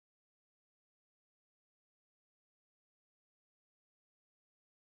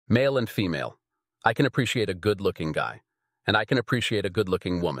Male and female. I can appreciate a good-looking guy, and I can appreciate a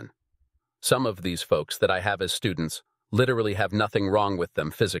good-looking woman. Some of these folks that I have as students literally have nothing wrong with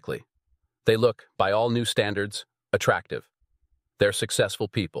them physically. They look, by all new standards, attractive. They're successful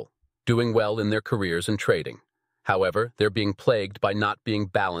people, doing well in their careers and trading. However, they're being plagued by not being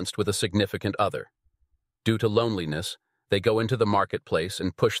balanced with a significant other. Due to loneliness, they go into the marketplace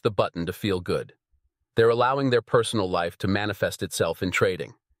and push the button to feel good. They're allowing their personal life to manifest itself in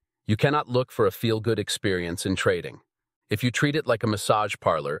trading. You cannot look for a feel-good experience in trading. If you treat it like a massage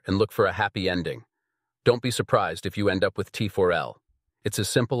parlor and look for a happy ending, don't be surprised if you end up with T4L. It's as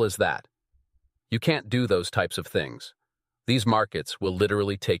simple as that. You can't do those types of things. These markets will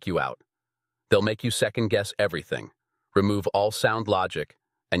literally take you out. They'll make you second-guess everything, remove all sound logic,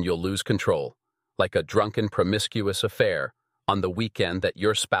 and you'll lose control, like a drunken, promiscuous affair on the weekend that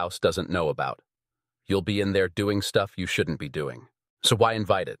your spouse doesn't know about. You'll be in there doing stuff you shouldn't be doing. So why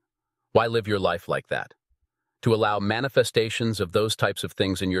invite it? Why live your life like that? To allow manifestations of those types of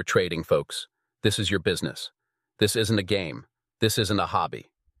things in your trading, folks, this is your business. This isn't a game. This isn't a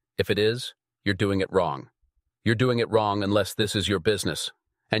hobby. If it is, you're doing it wrong. You're doing it wrong unless this is your business,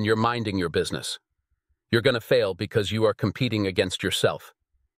 and you're minding your business. You're going to fail because you are competing against yourself.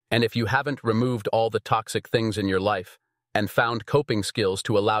 And if you haven't removed all the toxic things in your life and found coping skills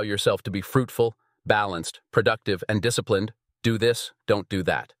to allow yourself to be fruitful, balanced, productive, and disciplined, do this, don't do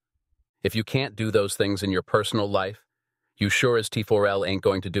that. If you can't do those things in your personal life, you sure as T4L ain't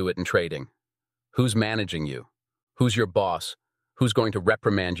going to do it in trading. Who's managing you? Who's your boss? Who's going to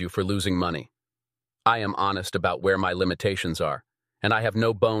reprimand you for losing money? I am honest about where my limitations are, and I have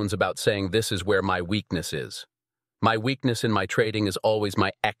no bones about saying this is where my weakness is. My weakness in my trading is always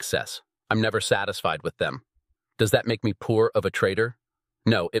my excess. I'm never satisfied with them. Does that make me poor of a trader?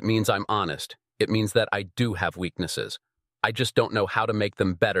 No, it means I'm honest. It means that I do have weaknesses. I just don't know how to make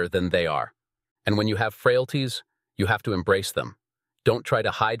them better than they are. And when you have frailties, you have to embrace them. Don't try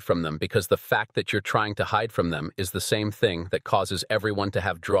to hide from them, because the fact that you're trying to hide from them is the same thing that causes everyone to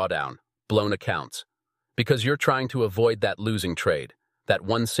have drawdown, blown accounts. Because you're trying to avoid that losing trade, that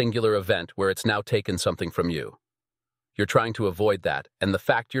one singular event where it's now taken something from you. You're trying to avoid that, and the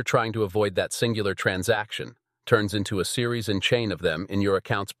fact you're trying to avoid that singular transaction turns into a series and chain of them in your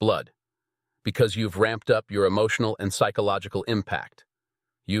account's blood. Because you've ramped up your emotional and psychological impact.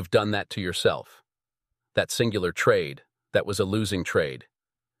 You've done that to yourself. That singular trade, that was a losing trade.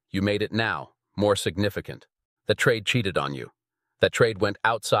 You made it now more significant. The trade cheated on you. That trade went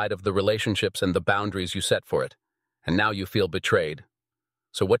outside of the relationships and the boundaries you set for it, and now you feel betrayed.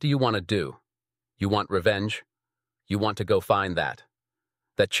 So what do you want to do? You want revenge? You want to go find that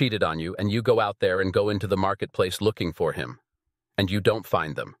cheated on you, and you go out there and go into the marketplace looking for him. And you don't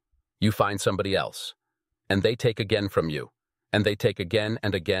find them. You find somebody else. And they take again from you. And they take again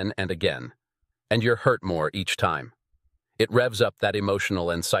and again and again. And you're hurt more each time. It revs up that emotional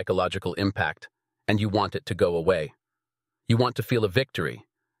and psychological impact, and you want it to go away. You want to feel a victory.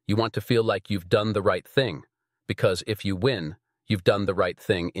 You want to feel like you've done the right thing, because if you win, you've done the right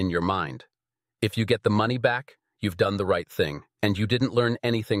thing in your mind. If you get the money back, you've done the right thing, and you didn't learn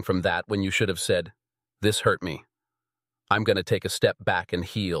anything from that when you should have said, "This hurt me. I'm going to take a step back and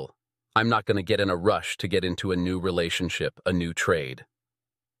heal. I'm not going to get in a rush to get into a new relationship, a new trade."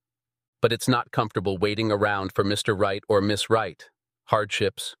 But it's not comfortable waiting around for Mr. Right or Miss Right.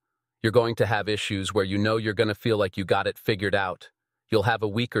 Hardships. You're going to have issues where you know you're going to feel like you got it figured out. You'll have a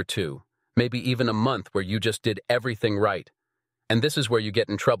week or two, maybe even a month where you just did everything right. And this is where you get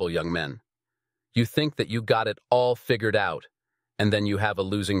in trouble, young men. You think that you got it all figured out, and then you have a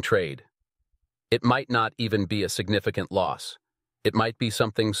losing trade. It might not even be a significant loss. It might be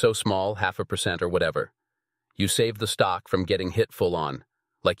something so small, 0.5% or whatever. You save the stock from getting hit full on,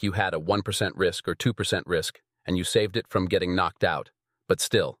 like you had a 1% risk or 2% risk, and you saved it from getting knocked out. But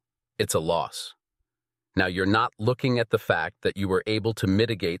still, it's a loss. Now, you're not looking at the fact that you were able to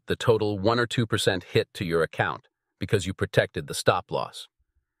mitigate the total 1 or 2% hit to your account because you protected the stop loss.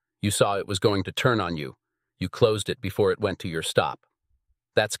 You saw it was going to turn on you. You closed it before it went to your stop.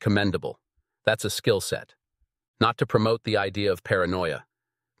 That's commendable. That's a skill set. Not to promote the idea of paranoia,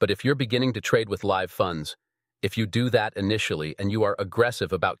 but if you're beginning to trade with live funds, if you do that initially and you are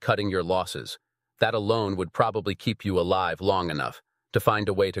aggressive about cutting your losses, that alone would probably keep you alive long enough to find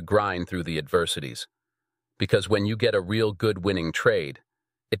a way to grind through the adversities. Because when you get a real good winning trade,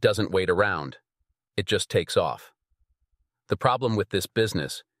 it doesn't wait around. It just takes off. The problem with this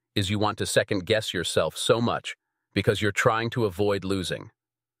business is you want to second-guess yourself so much because you're trying to avoid losing.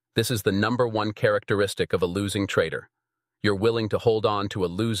 This is the #1 characteristic of a losing trader. You're willing to hold on to a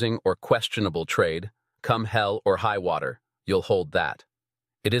losing or questionable trade, come hell or high water, you'll hold that.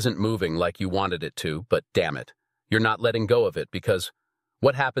 It isn't moving like you wanted it to, but damn it, you're not letting go of it because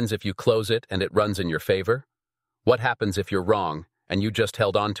what happens if you close it and it runs in your favor? What happens if you're wrong and you just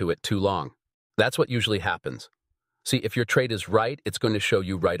held on to it too long? That's what usually happens. See, if your trade is right, it's going to show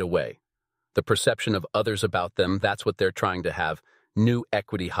you right away. The perception of others about them, that's what they're trying to have, new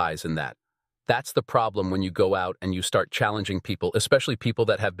equity highs in that. That's the problem when you go out and you start challenging people, especially people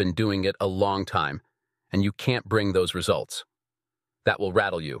that have been doing it a long time, and you can't bring those results. That will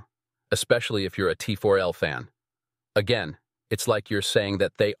rattle you, especially if you're a T4L fan. Again, it's like you're saying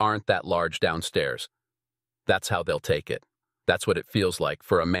that they aren't that large downstairs. That's how they'll take it. That's what it feels like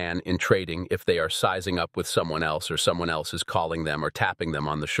for a man in trading if they are sizing up with someone else or someone else is calling them or tapping them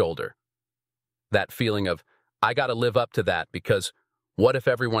on the shoulder. That feeling of, I gotta live up to that because what if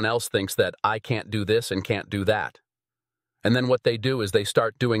everyone else thinks that I can't do this and can't do that? And then what they do is they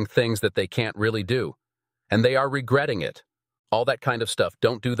start doing things that they can't really do. And they are regretting it. All that kind of stuff,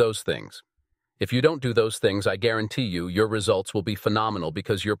 don't do those things. If you don't do those things, I guarantee you, your results will be phenomenal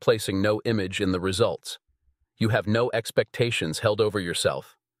because you're placing no image in the results. You have no expectations held over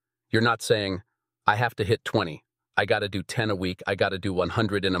yourself. You're not saying, I have to hit 20. I gotta do 10 a week. I gotta do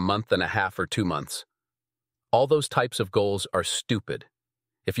 100 in a month and a half or 2 months. All those types of goals are stupid.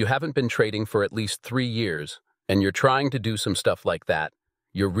 If you haven't been trading for at least 3 years and you're trying to do some stuff like that,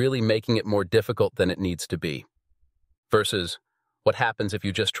 you're really making it more difficult than it needs to be. Versus, what happens if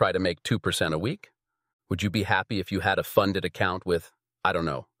you just try to make 2% a week? Would you be happy if you had a funded account with, I don't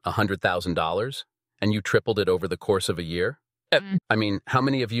know, $100,000 and you tripled it over the course of a year? I mean, how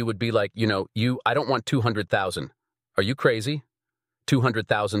many of you would be like, I don't want 200,000. Are you crazy?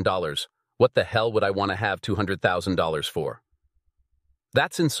 $200,000. What the hell would I want to have $200,000 for?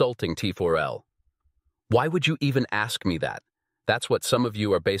 That's insulting, T4L. Why would you even ask me that? That's what some of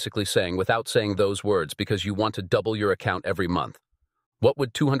you are basically saying without saying those words because you want to double your account every month. What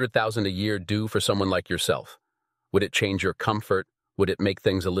would $200,000 a year do for someone like yourself? Would it change your comfort? Would it make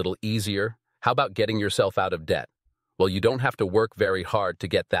things a little easier? How about getting yourself out of debt? Well, you don't have to work very hard to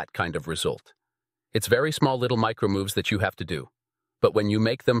get that kind of result. It's very small little micro moves that you have to do. But when you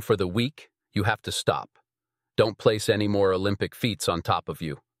make them for the week, you have to stop. Don't place any more Olympic feats on top of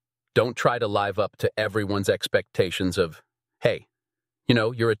you. Don't try to live up to everyone's expectations of, hey,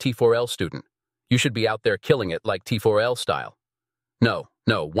 you're a T4L student. You should be out there killing it like T4L style. No,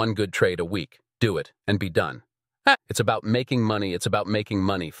 one good trade a week. Do it and be done. It's about making money. It's about making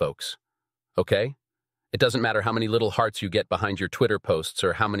money, folks. Okay? It doesn't matter how many little hearts you get behind your Twitter posts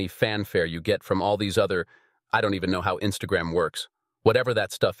or how many fanfare you get from all these other, I don't even know how Instagram works. Whatever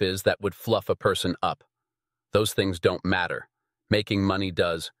that stuff is that would fluff a person up. Those things don't matter. Making money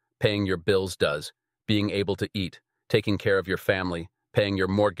does. Paying your bills does. Being able to eat. Taking care of your family. Paying your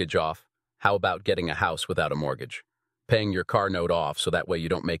mortgage off. How about getting a house without a mortgage? Paying your car note off so that way you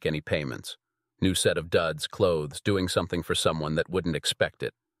don't make any payments. New set of duds, clothes, doing something for someone that wouldn't expect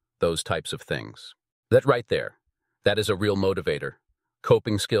it. Those types of things. That right there, that is a real motivator.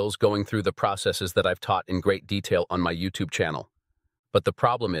 Coping skills, going through the processes that I've taught in great detail on my YouTube channel. But the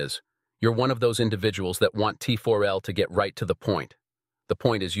problem is, you're one of those individuals that want T4L to get right to the point. The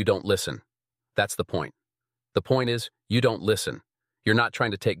point is you don't listen. That's the point. The point is you don't listen. You're not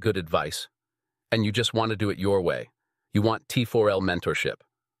trying to take good advice. And you just want to do it your way. You want T4L mentorship.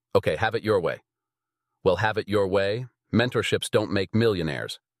 Okay, have it your way. Well, have it your way. Mentorships don't make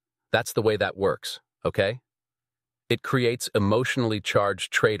millionaires. That's the way that works. Okay? It creates emotionally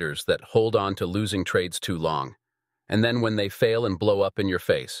charged traders that hold on to losing trades too long. And then when they fail and blow up in your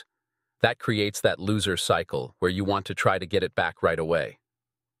face, that creates that loser cycle where you want to try to get it back right away.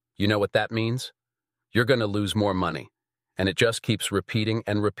 You know what that means? You're going to lose more money. And it just keeps repeating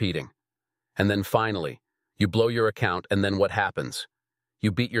and repeating. And then finally, you blow your account and then what happens?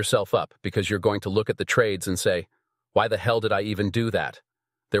 You beat yourself up because you're going to look at the trades and say, why the hell did I even do that?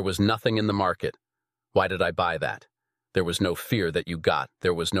 There was nothing in the market. Why did I buy that? There was no fear that you got.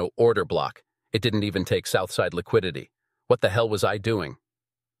 There was no order block. It didn't even take Southside liquidity. What the hell was I doing?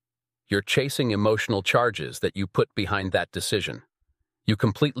 You're chasing emotional charges that you put behind that decision. You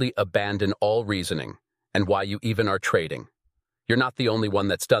completely abandon all reasoning and why you even are trading. You're not the only one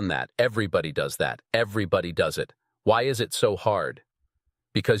that's done that. Everybody does that. Everybody does it. Why is it so hard?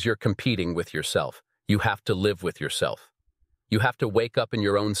 Because you're competing with yourself. You have to live with yourself. You have to wake up in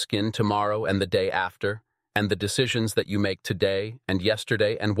your own skin tomorrow and the day after, and the decisions that you make today and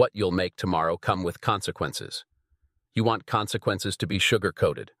yesterday and what you'll make tomorrow come with consequences. You want consequences to be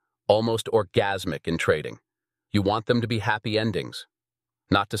sugar-coated, almost orgasmic in trading. You want them to be happy endings.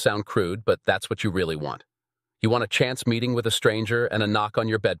 Not to sound crude, but that's what you really want. You want a chance meeting with a stranger and a knock on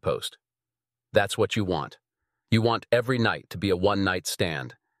your bedpost. That's what you want. You want every night to be a one-night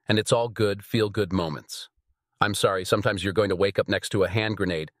stand. And it's all good, feel-good moments. I'm sorry, sometimes you're going to wake up next to a hand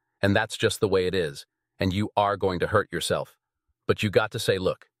grenade, and that's just the way it is, and you are going to hurt yourself. But you got to say,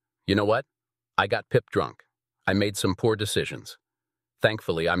 look, you know what? I got pip drunk. I made some poor decisions.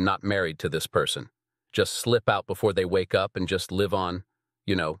 Thankfully, I'm not married to this person. Just slip out before they wake up and just live on,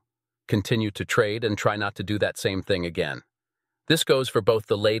 continue to trade and try not to do that same thing again. This goes for both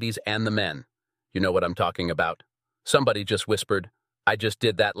the ladies and the men. You know what I'm talking about. Somebody just whispered, I just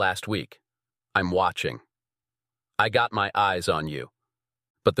did that last week. I'm watching. I got my eyes on you.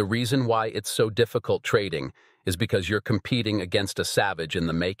 But the reason why it's so difficult trading is because you're competing against a savage in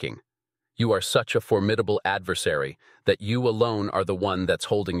the making. You are such a formidable adversary that you alone are the one that's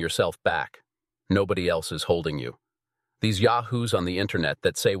holding yourself back. Nobody else is holding you. These yahoos on the internet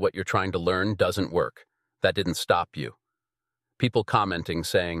that say what you're trying to learn doesn't work. That didn't stop you. People commenting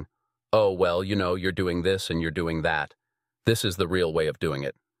saying, oh, well, you're doing this and you're doing that. This is the real way of doing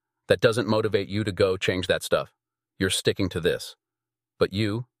it. That doesn't motivate you to go change that stuff. You're sticking to this. But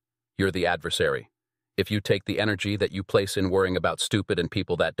you're the adversary. If you take the energy that you place in worrying about stupid and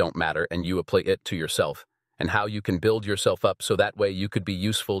people that don't matter and you apply it to yourself and how you can build yourself up so that way you could be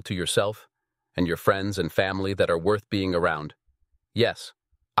useful to yourself and your friends and family that are worth being around. Yes,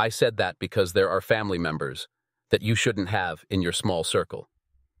 I said that because there are family members that you shouldn't have in your small circle.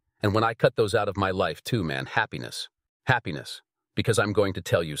 And when I cut those out of my life too, man, happiness, because I'm going to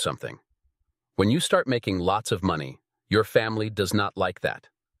tell you something. When you start making lots of money, your family does not like that.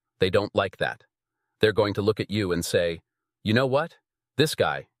 They don't like that. They're going to look at you and say, you know what? This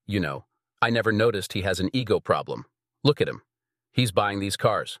guy, I never noticed he has an ego problem. Look at him. He's buying these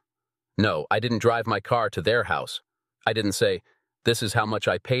cars. No, I didn't drive my car to their house. I didn't say, this is how much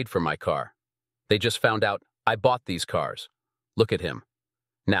I paid for my car. They just found out I bought these cars. Look at him.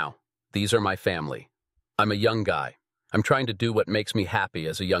 Now, these are my family. I'm a young guy. I'm trying to do what makes me happy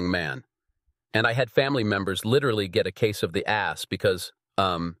as a young man. And I had family members literally get a case of the ass because,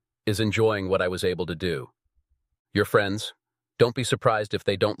 is enjoying what I was able to do. Your friends, don't be surprised if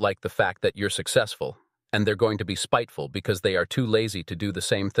they don't like the fact that you're successful, and they're going to be spiteful because they are too lazy to do the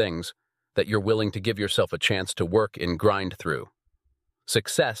same things that you're willing to give yourself a chance to work and grind through.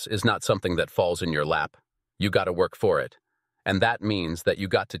 Success is not something that falls in your lap. You got to work for it. And that means that you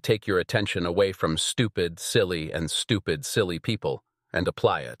got to take your attention away from stupid, silly people and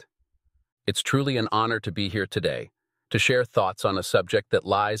apply it. It's truly an honor to be here today, to share thoughts on a subject that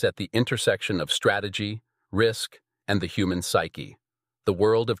lies at the intersection of strategy, risk, and the human psyche, the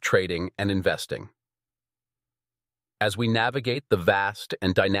world of trading and investing. As we navigate the vast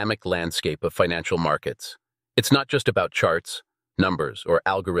and dynamic landscape of financial markets, it's not just about charts, numbers, or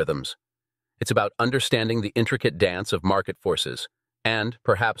algorithms. It's about understanding the intricate dance of market forces and,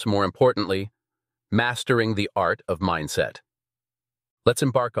 perhaps more importantly, mastering the art of mindset. Let's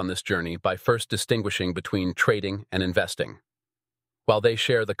embark on this journey by first distinguishing between trading and investing. While they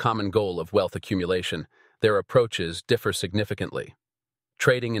share the common goal of wealth accumulation, their approaches differ significantly.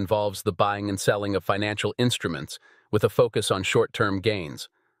 Trading involves the buying and selling of financial instruments with a focus on short-term gains,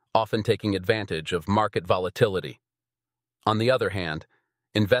 often taking advantage of market volatility. On the other hand,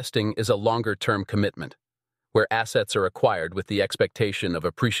 investing is a longer-term commitment, where assets are acquired with the expectation of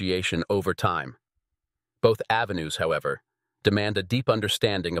appreciation over time. Both avenues, however, demand a deep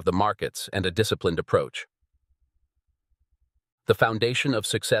understanding of the markets and a disciplined approach. The foundation of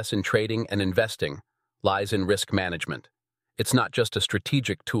success in trading and investing lies in risk management. It's not just a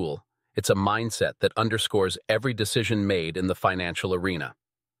strategic tool, it's a mindset that underscores every decision made in the financial arena.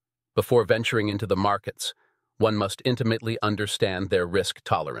 Before venturing into the markets, one must intimately understand their risk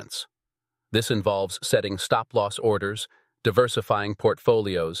tolerance. This involves setting stop-loss orders, diversifying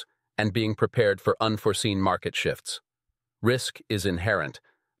portfolios, and being prepared for unforeseen market shifts. Risk is inherent,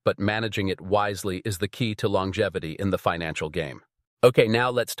 but managing it wisely is the key to longevity in the financial game. Okay, now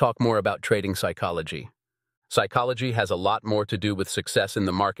let's talk more about trading psychology. Psychology has a lot more to do with success in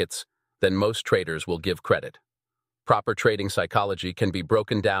the markets than most traders will give credit. Proper trading psychology can be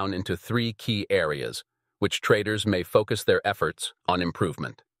broken down into 3 key areas, which traders may focus their efforts on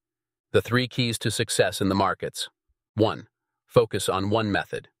improvement. The 3 keys to success in the markets. 1. Focus on one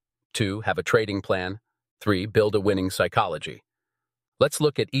method. 2. Have a trading plan. 3. Build a winning psychology. Let's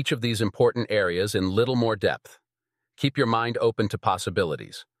look at each of these important areas in little more depth. Keep your mind open to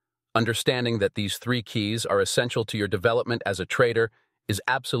possibilities. Understanding that these 3 keys are essential to your development as a trader is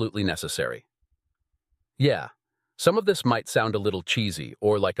absolutely necessary. Yeah, some of this might sound a little cheesy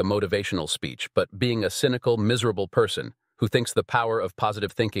or like a motivational speech, but being a cynical, miserable person who thinks the power of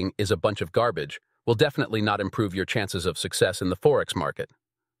positive thinking is a bunch of garbage will definitely not improve your chances of success in the Forex market.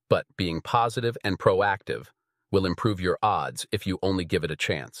 But being positive and proactive will improve your odds if you only give it a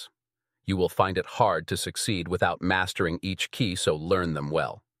chance. You will find it hard to succeed without mastering each key, so learn them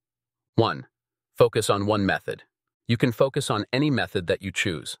well. 1. Focus on one method. You can focus on any method that you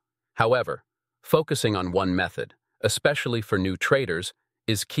choose. However, focusing on one method, especially for new traders,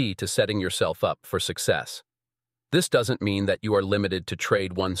 is key to setting yourself up for success. This doesn't mean that you are limited to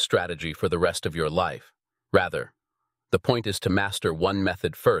trade one strategy for the rest of your life. Rather, the point is to master one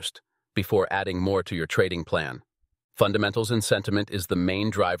method first before adding more to your trading plan. Fundamentals and sentiment is the main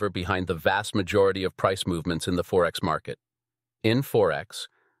driver behind the vast majority of price movements in the Forex market. In Forex,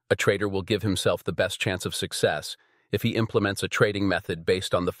 a trader will give himself the best chance of success if he implements a trading method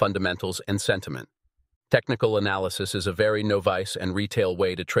based on the fundamentals and sentiment. Technical analysis is a very novice and retail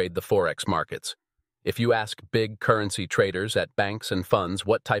way to trade the Forex markets. If you ask big currency traders at banks and funds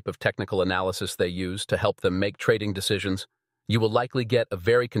what type of technical analysis they use to help them make trading decisions, you will likely get a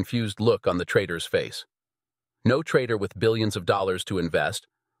very confused look on the trader's face. No trader with billions of dollars to invest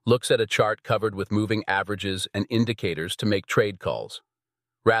looks at a chart covered with moving averages and indicators to make trade calls.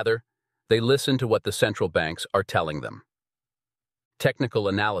 Rather, they listen to what the central banks are telling them. Technical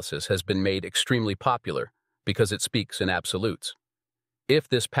analysis has been made extremely popular because it speaks in absolutes. If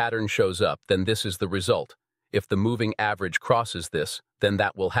this pattern shows up, then this is the result. If the moving average crosses this, then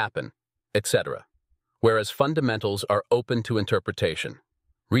that will happen, etc. Whereas fundamentals are open to interpretation.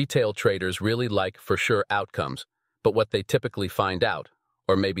 Retail traders really like for sure outcomes, but what they typically find out,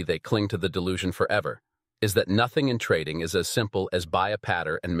 or maybe they cling to the delusion forever, is that nothing in trading is as simple as buy a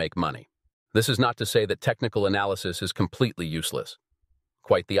pattern and make money. This is not to say that technical analysis is completely useless.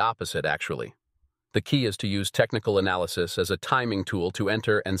 Quite the opposite, actually. The key is to use technical analysis as a timing tool to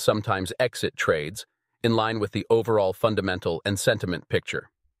enter and sometimes exit trades in line with the overall fundamental and sentiment picture.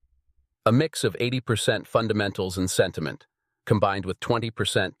 A mix of 80% fundamentals and sentiment, combined with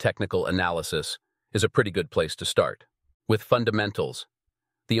 20% technical analysis, is a pretty good place to start. With fundamentals,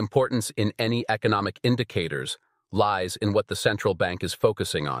 the importance in any economic indicators lies in what the central bank is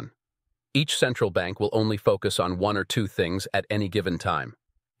focusing on. Each central bank will only focus on one or two things at any given time.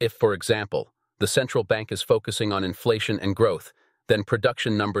 If, for example, the central bank is focusing on inflation and growth, then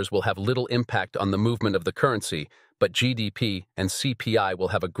production numbers will have little impact on the movement of the currency, but GDP and CPI will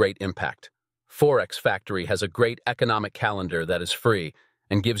have a great impact. Forex Factory has a great economic calendar that is free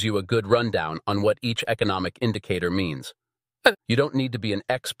and gives you a good rundown on what each economic indicator means. You don't need to be an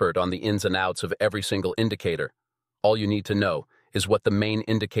expert on the ins and outs of every single indicator. All you need to know is what the main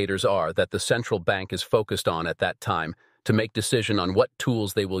indicators are that the central bank is focused on at that time to make decision on what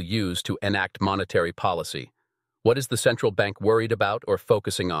tools they will use to enact monetary policy. What is the central bank worried about or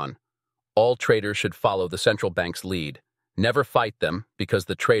focusing on? All traders should follow the central bank's lead. Never fight them because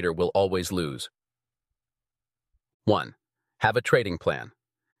the trader will always lose. 1. Have a trading plan.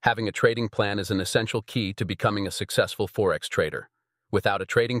 Having a trading plan is an essential key to becoming a successful Forex trader. Without a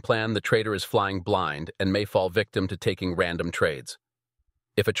trading plan, the trader is flying blind and may fall victim to taking random trades.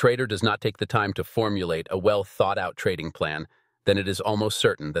 If a trader does not take the time to formulate a well-thought-out trading plan, then it is almost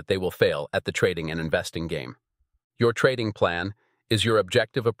certain that they will fail at the trading and investing game. Your trading plan is your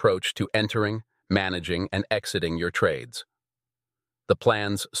objective approach to entering, managing, and exiting your trades. The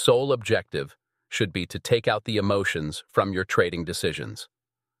plan's sole objective should be to take out the emotions from your trading decisions.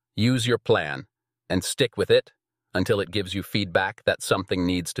 Use your plan and stick with it until it gives you feedback that something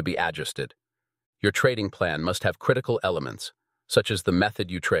needs to be adjusted. Your trading plan must have critical elements, such as the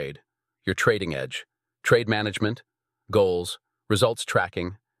method you trade, your trading edge, trade management, goals, results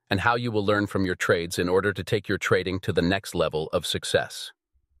tracking, and how you will learn from your trades in order to take your trading to the next level of success.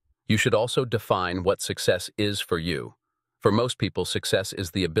 You should also define what success is for you. For most people, success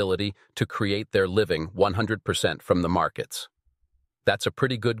is the ability to create their living 100% from the markets. That's a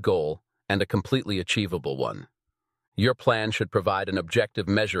pretty good goal and a completely achievable one. Your plan should provide an objective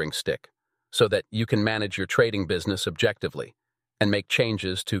measuring stick so that you can manage your trading business objectively and make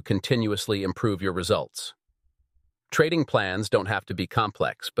changes to continuously improve your results. Trading plans don't have to be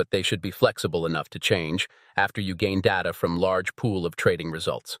complex, but they should be flexible enough to change after you gain data from large pool of trading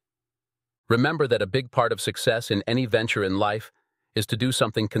results. Remember that a big part of success in any venture in life is to do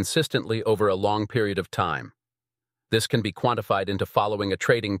something consistently over a long period of time. This can be quantified into following a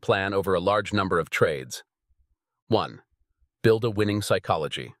trading plan over a large number of trades. 1. Build a winning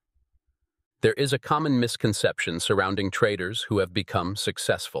psychology. There is a common misconception surrounding traders who have become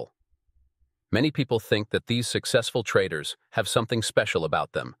successful. Many people think that these successful traders have something special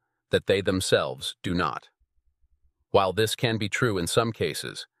about them that they themselves do not. While this can be true in some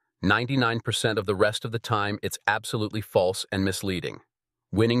cases, 99% of the rest of the time it's absolutely false and misleading.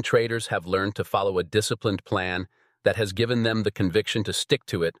 Winning traders have learned to follow a disciplined plan that has given them the conviction to stick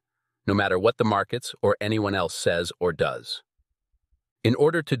to it, no matter what the markets or anyone else says or does. In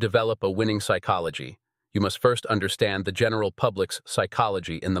order to develop a winning psychology, you must first understand the general public's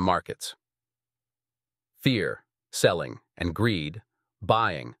psychology in the markets. Fear, selling, and greed,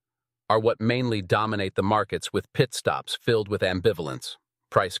 buying, are what mainly dominate the markets, with pit stops filled with ambivalence,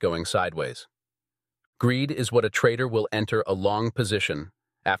 price going sideways. Greed is what a trader will enter a long position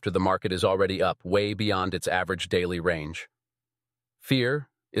after the market is already up way beyond its average daily range. Fear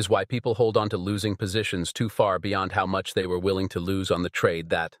is why people hold on to losing positions too far beyond how much they were willing to lose on the trade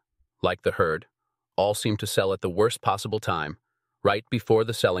that, like the herd, all seem to sell at the worst possible time, right before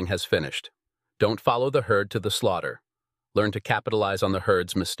the selling has finished. Don't follow the herd to the slaughter. Learn to capitalize on the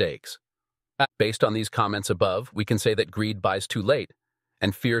herd's mistakes. Based on these comments above, we can say that greed buys too late,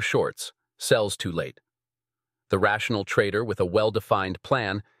 and fear shorts, sells too late. The rational trader with a well-defined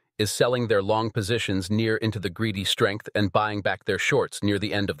plan is selling their long positions near into the greedy strength and buying back their shorts near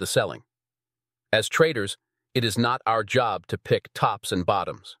the end of the selling. As traders, it is not our job to pick tops and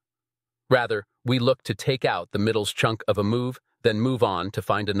bottoms. Rather, we look to take out the middle's chunk of a move, then move on to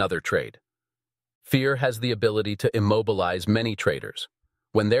find another trade. Fear has the ability to immobilize many traders.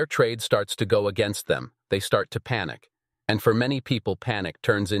 When their trade starts to go against them, they start to panic, and for many people, panic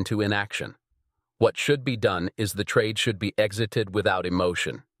turns into inaction. What should be done is the trade should be exited without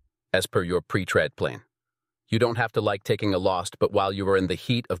emotion, as per your pre-trade plan. You don't have to like taking a loss, but while you are in the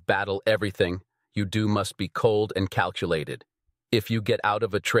heat of battle, everything you do must be cold and calculated. If you get out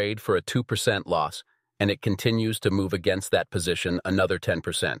of a trade for a 2% loss and it continues to move against that position another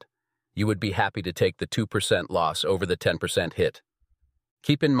 10%, you would be happy to take the 2% loss over the 10% hit.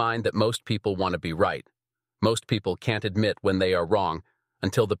 Keep in mind that most people want to be right. Most people can't admit when they are wrong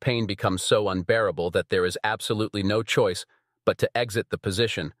until the pain becomes so unbearable that there is absolutely no choice but to exit the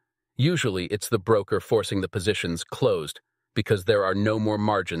position. Usually, it's the broker forcing the positions closed because there are no more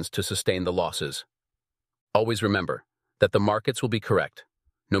margins to sustain the losses. Always remember that the markets will be correct,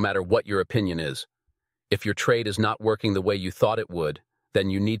 no matter what your opinion is. If your trade is not working the way you thought it would, then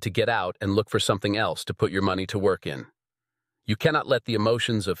you need to get out and look for something else to put your money to work in. You cannot let the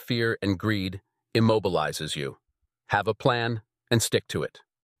emotions of fear and greed immobilize you. Have a plan and stick to it.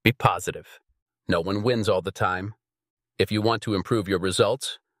 Be positive. No one wins all the time. If you want to improve your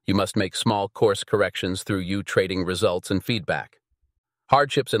results, you must make small course corrections through you trading results and feedback.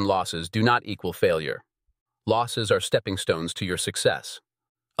 Hardships and losses do not equal failure. Losses are stepping stones to your success.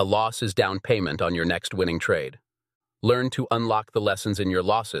 A loss is down payment on your next winning trade. Learn to unlock the lessons in your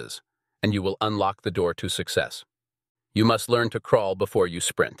losses, and you will unlock the door to success. You must learn to crawl before you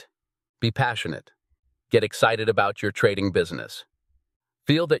sprint. Be passionate. Get excited about your trading business.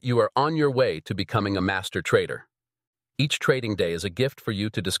 Feel that you are on your way to becoming a master trader. Each trading day is a gift for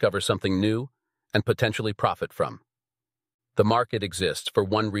you to discover something new and potentially profit from. The market exists for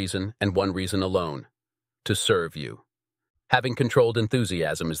one reason and one reason alone: to serve you. Having controlled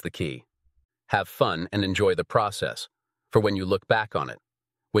enthusiasm is the key. Have fun and enjoy the process, for when you look back on it,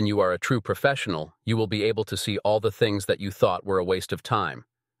 when you are a true professional, you will be able to see all the things that you thought were a waste of time.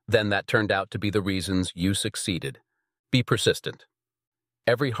 Then that turned out to be the reasons you succeeded. Be persistent.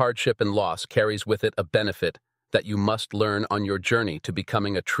 Every hardship and loss carries with it a benefit that you must learn on your journey to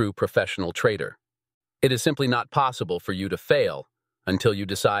becoming a true professional trader. It is simply not possible for you to fail until you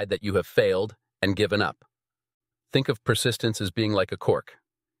decide that you have failed and given up. Think of persistence as being like a cork.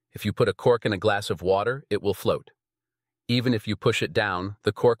 If you put a cork in a glass of water, it will float. Even if you push it down,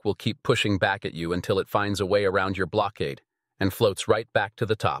 the cork will keep pushing back at you until it finds a way around your blockade and floats right back to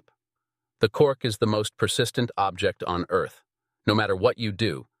the top. The cork is the most persistent object on Earth. No matter what you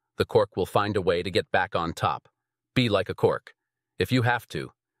do, the cork will find a way to get back on top. Be like a cork. If you have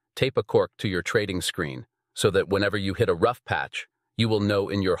to, tape a cork to your trading screen so that whenever you hit a rough patch, you will know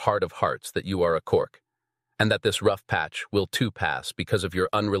in your heart of hearts that you are a cork, and that this rough patch will too pass because of your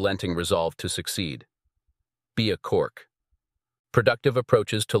unrelenting resolve to succeed. Be a cork. Productive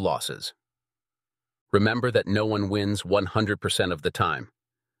approaches to losses. Remember that no one wins 100% of the time.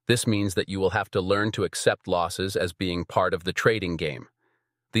 This means that you will have to learn to accept losses as being part of the trading game.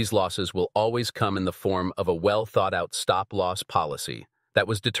 These losses will always come in the form of a well-thought-out stop-loss policy that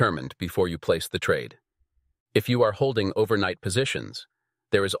was determined before you placed the trade. If you are holding overnight positions,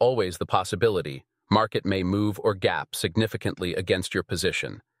 there is always the possibility market may move or gap significantly against your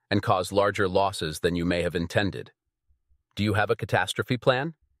position and cause larger losses than you may have intended. Do you have a catastrophe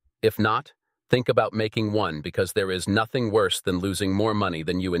plan? If not, think about making one, because there is nothing worse than losing more money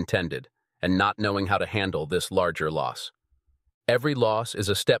than you intended and not knowing how to handle this larger loss. Every loss is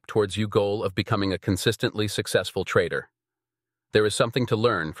a step towards your goal of becoming a consistently successful trader. There is something to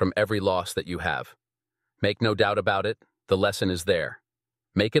learn from every loss that you have. Make no doubt about it, the lesson is there.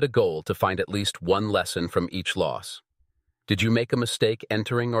 Make it a goal to find at least one lesson from each loss. Did you make a mistake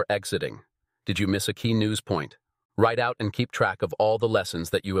entering or exiting? Did you miss a key news point? Write out and keep track of all the lessons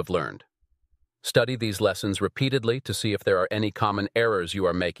that you have learned. Study these lessons repeatedly to see if there are any common errors you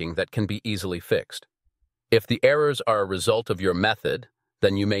are making that can be easily fixed. If the errors are a result of your method,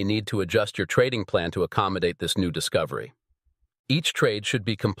 then you may need to adjust your trading plan to accommodate this new discovery. Each trade should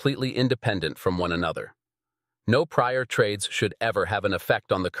be completely independent from one another. No prior trades should ever have an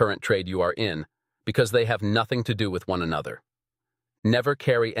effect on the current trade you are in because they have nothing to do with one another. Never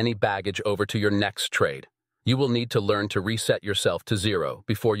carry any baggage over to your next trade. You will need to learn to reset yourself to zero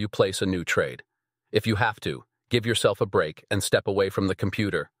before you place a new trade. If you have to, give yourself a break and step away from the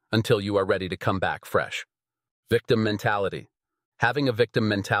computer until you are ready to come back fresh. Victim mentality. Having a victim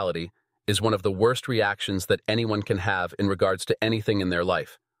mentality is one of the worst reactions that anyone can have in regards to anything in their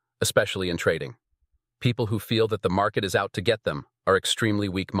life, especially in trading. People who feel that the market is out to get them are extremely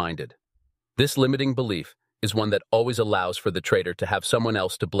weak-minded. This limiting belief is one that always allows for the trader to have someone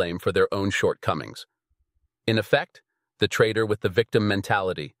else to blame for their own shortcomings. In effect, the trader with the victim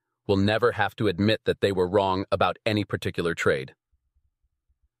mentality will never have to admit that they were wrong about any particular trade.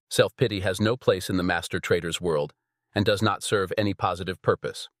 Self-pity has no place in the master trader's world and does not serve any positive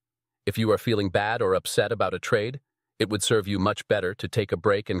purpose. If you are feeling bad or upset about a trade, it would serve you much better to take a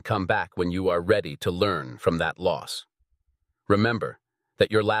break and come back when you are ready to learn from that loss. Remember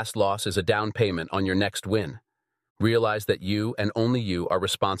that your last loss is a down payment on your next win. Realize that you and only you are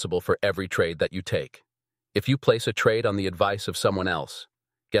responsible for every trade that you take. If you place a trade on the advice of someone else,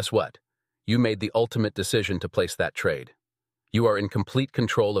 guess what? You made the ultimate decision to place that trade. You are in complete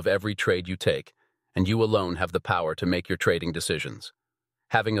control of every trade you take, and you alone have the power to make your trading decisions.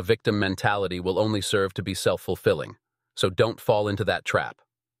 Having a victim mentality will only serve to be self-fulfilling, so don't fall into that trap.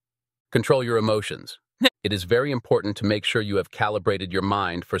 Control your emotions. It is very important to make sure you have calibrated your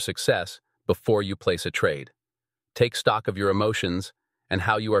mind for success before you place a trade. Take stock of your emotions and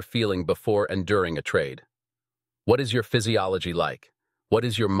how you are feeling before and during a trade. What is your physiology like? What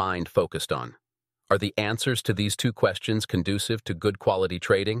is your mind focused on? Are the answers to these two questions conducive to good quality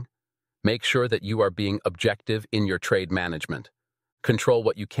trading? Make sure that you are being objective in your trade management. Control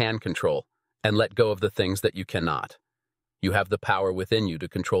what you can control and let go of the things that you cannot. You have the power within you to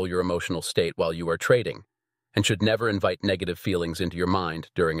control your emotional state while you are trading and should never invite negative feelings into your mind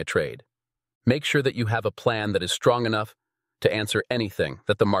during a trade. Make sure that you have a plan that is strong enough to answer anything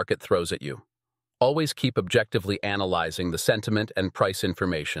that the market throws at you. Always keep objectively analyzing the sentiment and price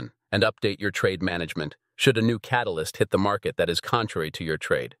information and update your trade management should a new catalyst hit the market that is contrary to your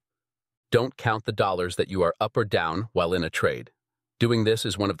trade. Don't count the dollars that you are up or down while in a trade. Doing this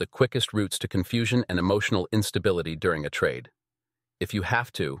is one of the quickest routes to confusion and emotional instability during a trade. If you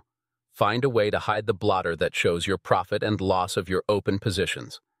have to, find a way to hide the blotter that shows your profit and loss of your open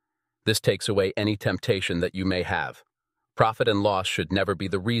positions. This takes away any temptation that you may have. Profit and loss should never be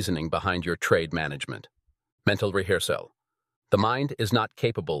the reasoning behind your trade management. Mental rehearsal. The mind is not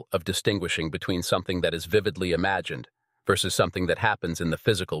capable of distinguishing between something that is vividly imagined versus something that happens in the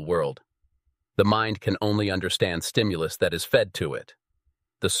physical world. The mind can only understand stimulus that is fed to it.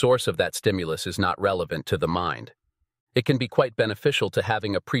 The source of that stimulus is not relevant to the mind. It can be quite beneficial to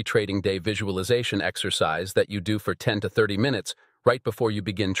having a pre-trading day visualization exercise that you do for 10 to 30 minutes right before you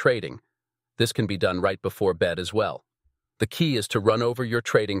begin trading. This can be done right before bed as well. The key is to run over your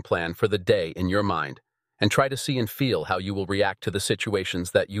trading plan for the day in your mind and try to see and feel how you will react to the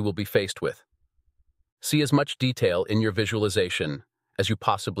situations that you will be faced with. See as much detail in your visualization as you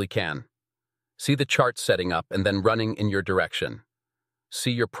possibly can. See the chart setting up and then running in your direction.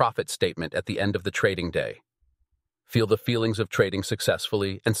 See your profit statement at the end of the trading day. Feel the feelings of trading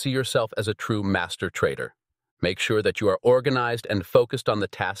successfully and see yourself as a true master trader. Make sure that you are organized and focused on the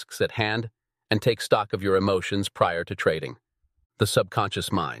tasks at hand and take stock of your emotions prior to trading. The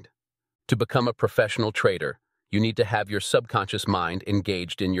subconscious mind. To become a professional trader, you need to have your subconscious mind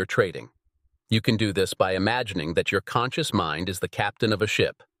engaged in your trading. You can do this by imagining that your conscious mind is the captain of a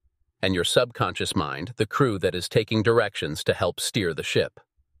ship, and your subconscious mind, the crew that is taking directions to help steer the ship.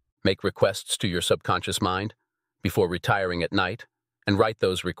 Make requests to your subconscious mind before retiring at night, and write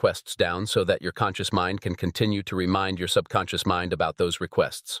those requests down so that your conscious mind can continue to remind your subconscious mind about those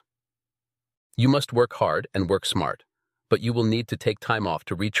requests. You must work hard and work smart, but you will need to take time off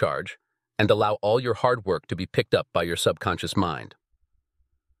to recharge and allow all your hard work to be picked up by your subconscious mind.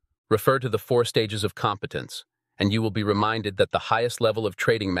 Refer to the 4 stages of competence, and you will be reminded that the highest level of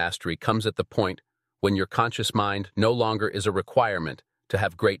trading mastery comes at the point when your conscious mind no longer is a requirement to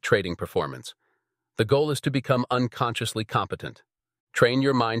have great trading performance. The goal is to become unconsciously competent. Train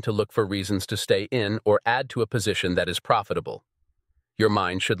your mind to look for reasons to stay in or add to a position that is profitable. Your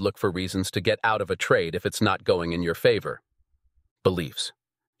mind should look for reasons to get out of a trade if it's not going in your favor. Beliefs.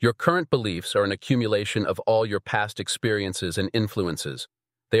 Your current beliefs are an accumulation of all your past experiences and influences.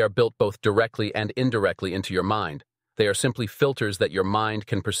 They are built both directly and indirectly into your mind. They are simply filters that your mind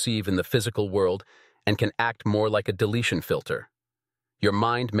can perceive in the physical world and can act more like a deletion filter. Your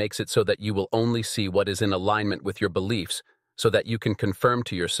mind makes it so that you will only see what is in alignment with your beliefs, so that you can confirm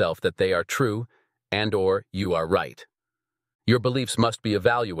to yourself that they are true and/or you are right. Your beliefs must be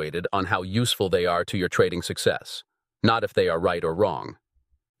evaluated on how useful they are to your trading success, not if they are right or wrong.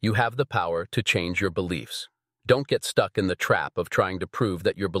 You have the power to change your beliefs. Don't get stuck in the trap of trying to prove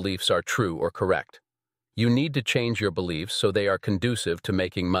that your beliefs are true or correct. You need to change your beliefs so they are conducive to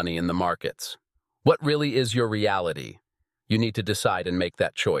making money in the markets. What really is your reality? You need to decide and make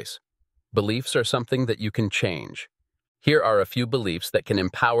that choice. Beliefs are something that you can change. Here are a few beliefs that can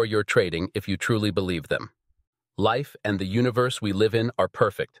empower your trading if you truly believe them. Life and the universe we live in are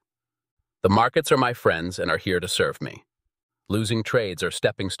perfect. The markets are my friends and are here to serve me. Losing trades are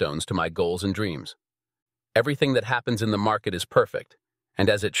stepping stones to my goals and dreams. Everything that happens in the market is perfect, and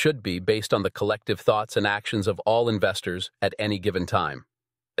as it should be based on the collective thoughts and actions of all investors at any given time.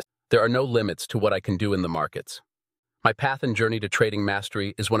 There are no limits to what I can do in the markets. My path and journey to trading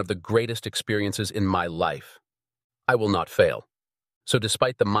mastery is one of the greatest experiences in my life. I will not fail. So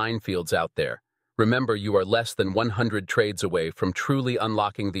despite the minefields out there, remember you are less than 100 trades away from truly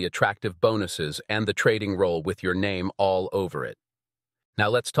unlocking the attractive bonuses and the trading roll with your name all over it. Now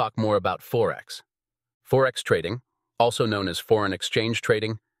let's talk more about Forex. Forex trading, also known as foreign exchange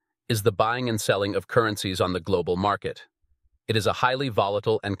trading, is the buying and selling of currencies on the global market. It is a highly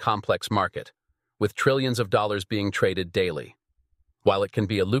volatile and complex market, with trillions of dollars being traded daily. While it can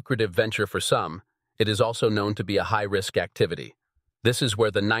be a lucrative venture for some, it is also known to be a high-risk activity. This is where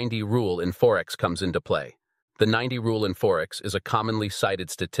the 90 rule in Forex comes into play. The 90 rule in Forex is a commonly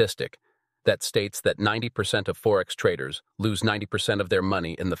cited statistic that states that 90% of Forex traders lose 90% of their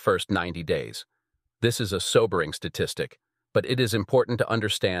money in the first 90 days. This is a sobering statistic, but it is important to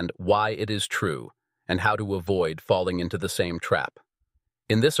understand why it is true and how to avoid falling into the same trap.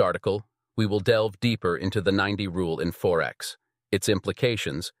 In this article, we will delve deeper into the 90 rule in Forex, its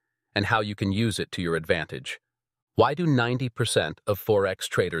implications, and how you can use it to your advantage. Why do 90% of Forex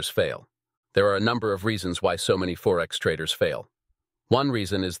traders fail? There are a number of reasons why so many Forex traders fail. One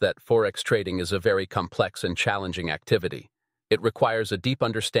reason is that Forex trading is a very complex and challenging activity. It requires a deep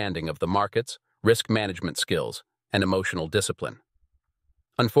understanding of the markets, risk management skills, and emotional discipline.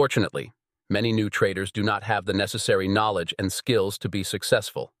 Unfortunately, many new traders do not have the necessary knowledge and skills to be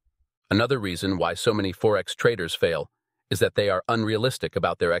successful. Another reason why so many Forex traders fail is that they are unrealistic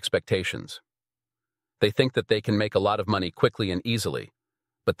about their expectations. They think that they can make a lot of money quickly and easily,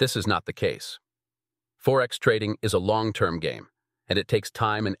 but this is not the case. Forex trading is a long-term game, and it takes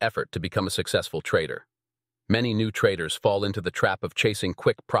time and effort to become a successful trader. Many new traders fall into the trap of chasing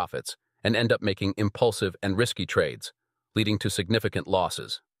quick profits and end up making impulsive and risky trades, leading to significant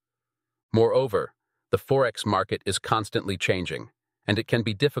losses. Moreover, the Forex market is constantly changing, and it can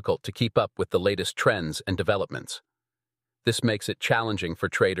be difficult to keep up with the latest trends and developments. This makes it challenging for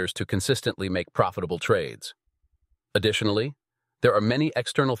traders to consistently make profitable trades. Additionally, there are many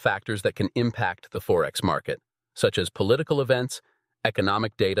external factors that can impact the Forex market, such as political events,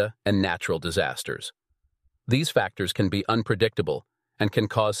 economic data, and natural disasters. These factors can be unpredictable and can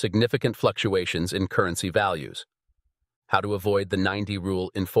cause significant fluctuations in currency values. How to avoid the 90 rule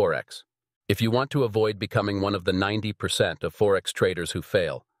in Forex? If you want to avoid becoming one of the 90% of Forex traders who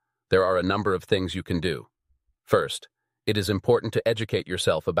fail, there are a number of things you can do. First, it is important to educate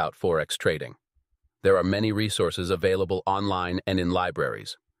yourself about Forex trading. There are many resources available online and in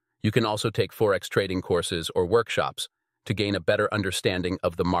libraries. You can also take Forex trading courses or workshops to gain a better understanding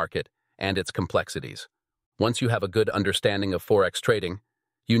of the market and its complexities. Once you have a good understanding of Forex trading,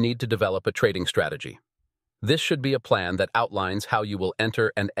 you need to develop a trading strategy. This should be a plan that outlines how you will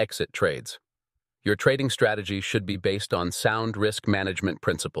enter and exit trades. Your trading strategy should be based on sound risk management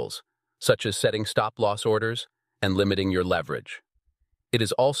principles, such as setting stop-loss orders and limiting your leverage. It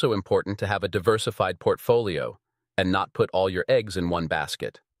is also important to have a diversified portfolio and not put all your eggs in one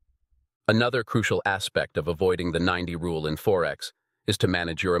basket. Another crucial aspect of avoiding the 90 rule in Forex is to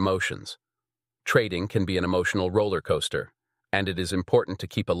manage your emotions. Trading can be an emotional roller coaster, and it is important to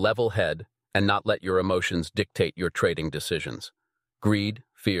keep a level head and not let your emotions dictate your trading decisions. Greed,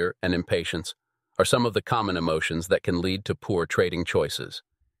 fear, and impatience are some of the common emotions that can lead to poor trading choices.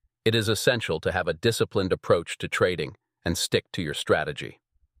 It is essential to have a disciplined approach to trading and stick to your strategy.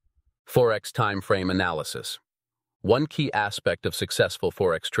 Forex time frame analysis. One key aspect of successful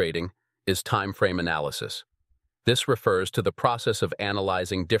Forex trading is time frame analysis. This refers to the process of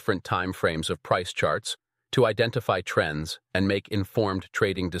analyzing different time frames of price charts to identify trends and make informed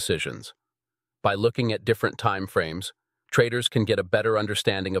trading decisions. By looking at different time frames, traders can get a better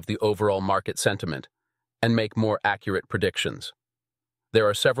understanding of the overall market sentiment and make more accurate predictions. There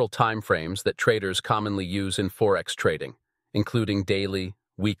are several time frames that traders commonly use in Forex trading, including daily,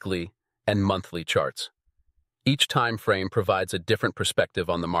 weekly, and monthly charts. Each time frame provides a different perspective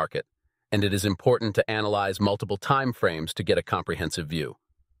on the market, and it is important to analyze multiple time frames to get a comprehensive view.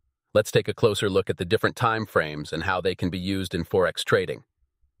 Let's take a closer look at the different time frames and how they can be used in Forex trading.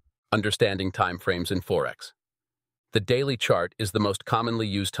 Understanding time frames in Forex. The daily chart is the most commonly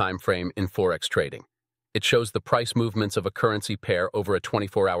used time frame in Forex trading. It shows the price movements of a currency pair over a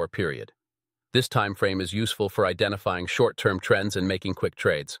 24-hour period. This time frame is useful for identifying short-term trends and making quick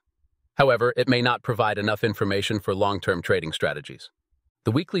trades. However, it may not provide enough information for long-term trading strategies.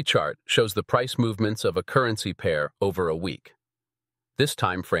 The weekly chart shows the price movements of a currency pair over a week. This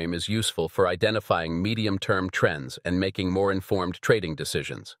time frame is useful for identifying medium-term trends and making more informed trading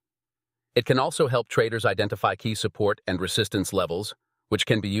decisions. It can also help traders identify key support and resistance levels, which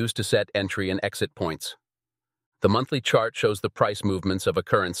can be used to set entry and exit points. The monthly chart shows the price movements of a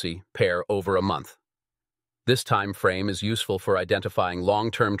currency pair over a month. This time frame is useful for identifying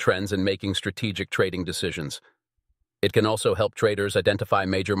long-term trends and making strategic trading decisions. It can also help traders identify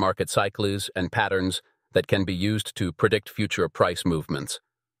major market cycles and patterns that can be used to predict future price movements.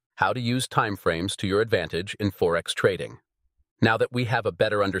 How to use time frames to your advantage in Forex trading. Now that we have a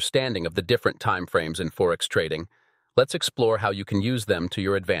better understanding of the different time frames in Forex trading, let's explore how you can use them to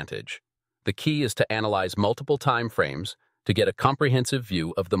your advantage. The key is to analyze multiple time frames to get a comprehensive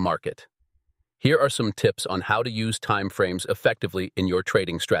view of the market. Here are some tips on how to use time frames effectively in your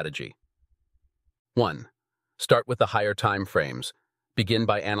trading strategy. 1. Start with the higher time frames. Begin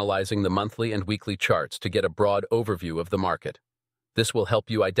by analyzing the monthly and weekly charts to get a broad overview of the market. This will help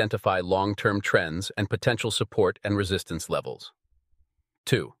you identify long-term trends and potential support and resistance levels.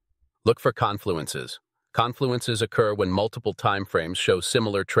 2. Look for confluences. Confluences occur when multiple time frames show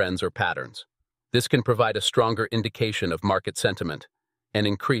similar trends or patterns. This can provide a stronger indication of market sentiment and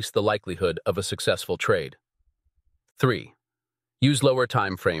increase the likelihood of a successful trade. 3. Use lower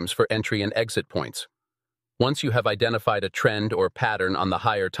time frames for entry and exit points. Once you have identified a trend or pattern on the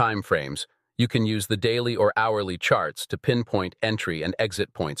higher time frames, you can use the daily or hourly charts to pinpoint entry and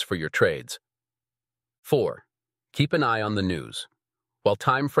exit points for your trades. 4. Keep an eye on the news. While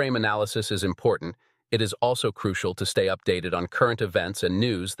time frame analysis is important, it is also crucial to stay updated on current events and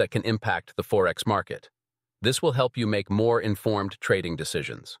news that can impact the Forex market. This will help you make more informed trading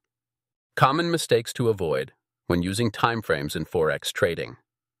decisions. Common mistakes to avoid when using time frames in Forex trading.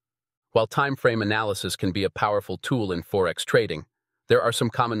 While time frame analysis can be a powerful tool in Forex trading, there are some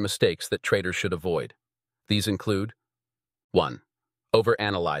common mistakes that traders should avoid. These include 1.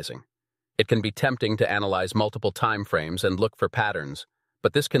 Overanalyzing. It can be tempting to analyze multiple time frames and look for patterns,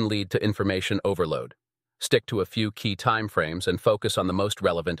 but this can lead to information overload. Stick to a few key time frames and focus on the most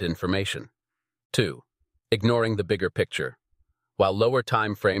relevant information. 2. Ignoring the bigger picture. While lower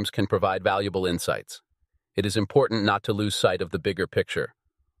time frames can provide valuable insights, it is important not to lose sight of the bigger picture.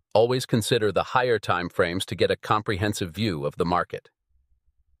 Always consider the higher time frames to get a comprehensive view of the market.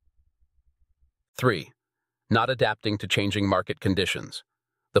 3. Not adapting to changing market conditions.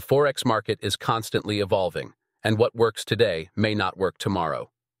 The Forex market is constantly evolving, and what works today may not work tomorrow.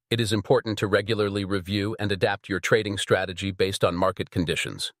 It is important to regularly review and adapt your trading strategy based on market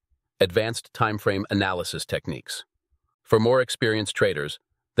conditions. Advanced timeframe analysis techniques. For more experienced traders,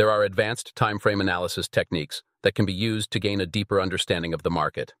 there are advanced timeframe analysis techniques that can be used to gain a deeper understanding of the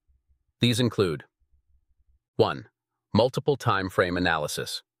market. These include 1. Multiple timeframe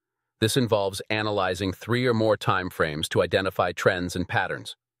analysis. This involves analyzing 3 or more timeframes to identify trends and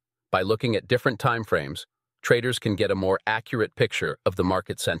patterns. By looking at different timeframes, traders can get a more accurate picture of the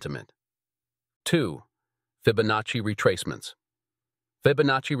market sentiment. 2. Fibonacci retracements.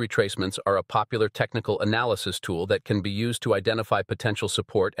 Fibonacci retracements are a popular technical analysis tool that can be used to identify potential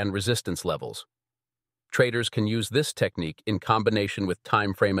support and resistance levels. Traders can use this technique in combination with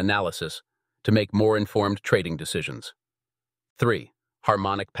time frame analysis to make more informed trading decisions. 3.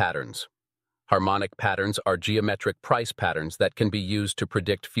 Harmonic patterns. Harmonic patterns are geometric price patterns that can be used to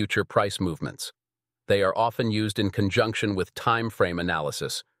predict future price movements. They are often used in conjunction with time frame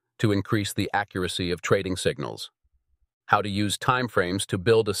analysis to increase the accuracy of trading signals. How to use time frames to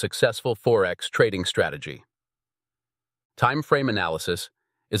build a successful Forex trading strategy. Time frame analysis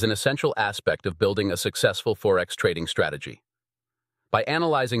is an essential aspect of building a successful Forex trading strategy. By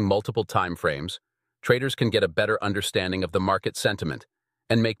analyzing multiple time frames, traders can get a better understanding of the market sentiment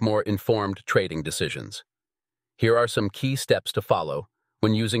and make more informed trading decisions. Here are some key steps to follow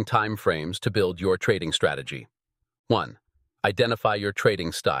when using time frames to build your trading strategy. 1. Identify your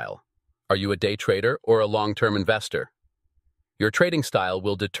trading style. Are you a day trader or a long-term investor? Your trading style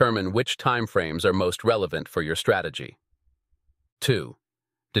will determine which time frames are most relevant for your strategy. 2.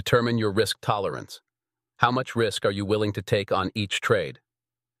 Determine your risk tolerance. How much risk are you willing to take on each trade?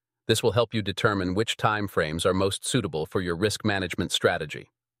 This will help you determine which time frames are most suitable for your risk management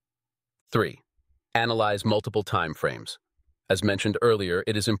strategy. 3. Analyze multiple time frames. As mentioned earlier,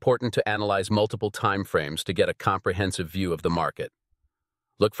 it is important to analyze multiple time frames to get a comprehensive view of the market.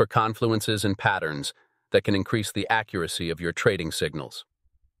 Look for confluences and patterns that can increase the accuracy of your trading signals.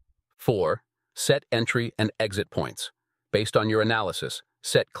 4. Set entry and exit points. Based on your analysis,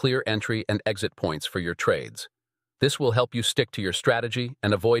 set clear entry and exit points for your trades. This will help you stick to your strategy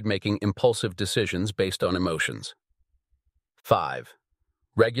and avoid making impulsive decisions based on emotions. 5.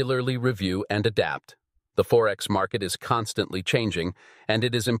 Regularly review and adapt. The Forex market is constantly changing, and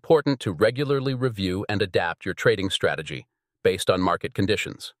it is important to regularly review and adapt your trading strategy based on market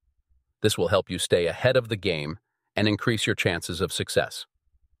conditions. This will help you stay ahead of the game and increase your chances of success.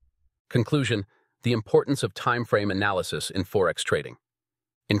 Conclusion: the importance of time frame analysis in Forex trading.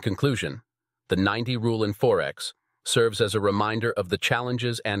 In conclusion, the 90 rule in Forex serves as a reminder of the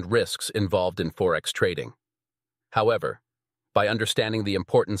challenges and risks involved in Forex trading. However, by understanding the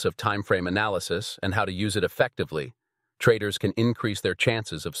importance of time frame analysis and how to use it effectively, traders can increase their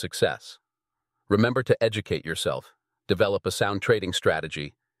chances of success. Remember to educate yourself, develop a sound trading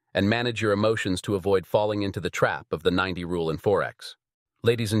strategy, and manage your emotions to avoid falling into the trap of the 90 rule in Forex.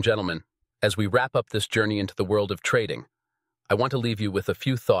 Ladies and gentlemen, as we wrap up this journey into the world of trading, I want to leave you with a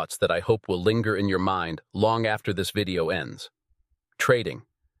few thoughts that I hope will linger in your mind long after this video ends. Trading,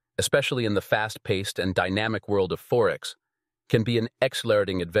 especially in the fast-paced and dynamic world of Forex, can be an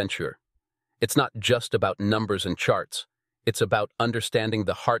exhilarating adventure. It's not just about numbers and charts. It's about understanding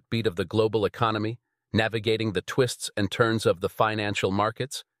the heartbeat of the global economy, navigating the twists and turns of the financial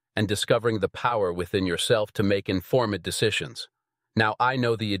markets, and discovering the power within yourself to make informed decisions. Now, I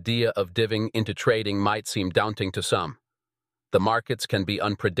know the idea of diving into trading might seem daunting to some. The markets can be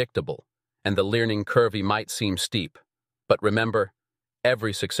unpredictable, and the learning curve might seem steep. But remember,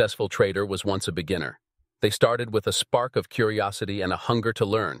 every successful trader was once a beginner. They started with a spark of curiosity and a hunger to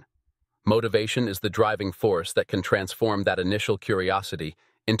learn. Motivation is the driving force that can transform that initial curiosity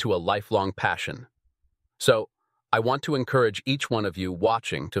into a lifelong passion. So, I want to encourage each one of you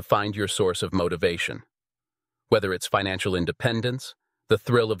watching to find your source of motivation. Whether it's financial independence, the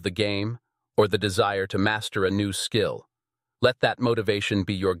thrill of the game, or the desire to master a new skill, let that motivation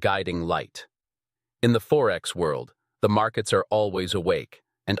be your guiding light. In the Forex world, the markets are always awake,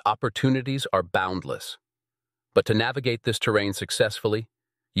 and opportunities are boundless. But to navigate this terrain successfully,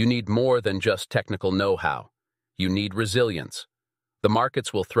 you need more than just technical know-how. You need resilience. The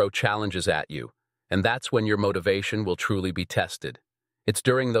markets will throw challenges at you, and that's when your motivation will truly be tested. It's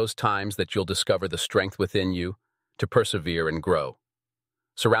during those times that you'll discover the strength within you to persevere and grow.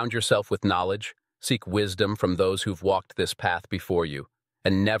 Surround yourself with knowledge, seek wisdom from those who've walked this path before you,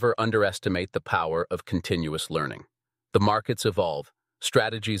 and never underestimate the power of continuous learning. The markets evolve,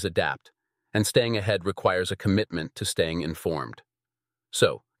 strategies adapt, and staying ahead requires a commitment to staying informed.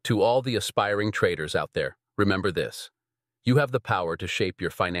 So, to all the aspiring traders out there, remember this: you have the power to shape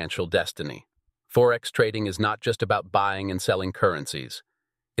your financial destiny. Forex trading is not just about buying and selling currencies.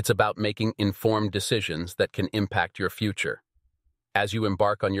 It's about making informed decisions that can impact your future. As you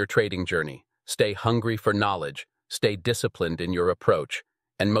embark on your trading journey, stay hungry for knowledge, stay disciplined in your approach,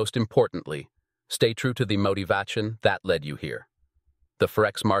 and most importantly, stay true to the motivation that led you here. The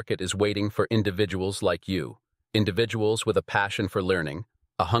Forex market is waiting for individuals like you, individuals with a passion for learning,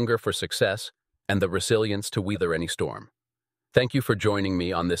 a hunger for success, and the resilience to weather any storm. Thank you for joining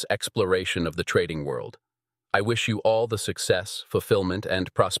me on this exploration of the trading world. I wish you all the success, fulfillment,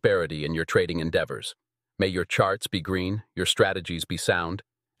 and prosperity in your trading endeavors. May your charts be green, your strategies be sound,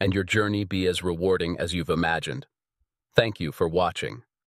 and your journey be as rewarding as you've imagined. Thank you for watching.